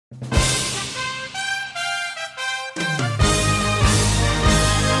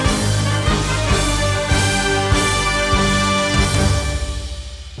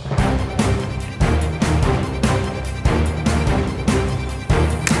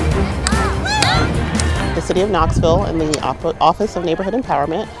City of Knoxville in the Office of Neighborhood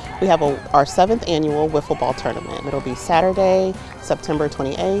Empowerment. We have our 7th annual Wiffleball Tournament. It'll be Saturday, September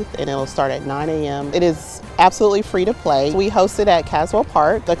 28th, and it'll start at 9 a.m. It is absolutely free to play. We host it at Caswell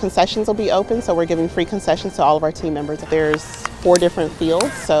Park. The concessions will be open, so we're giving free concessions to all of our team members. There's 4 different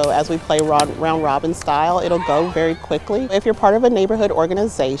fields, so as we play round robin style, it'll go very quickly. If you're part of a neighborhood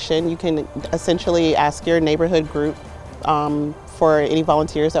organization, you can essentially ask your neighborhood group for any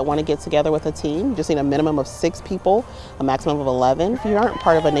volunteers that want to get together with a team. You just need a minimum of 6 people, a maximum of 11. If you aren't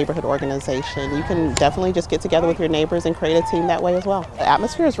part of a neighborhood organization, you can definitely just get together with your neighbors and create a team that way as well. The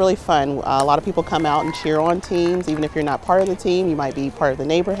atmosphere is really fun. A lot of people come out and cheer on teams. Even if you're not part of the team, you might be part of the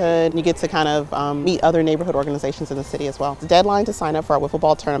neighborhood. You get to kind of meet other neighborhood organizations in the city as well. The deadline to sign up for our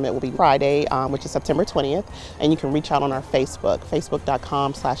Wiffleball Tournament will be Friday, which is September 20th, and you can reach out on our Facebook,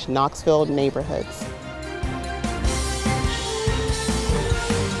 facebook.com/KnoxvilleNeighborhoods.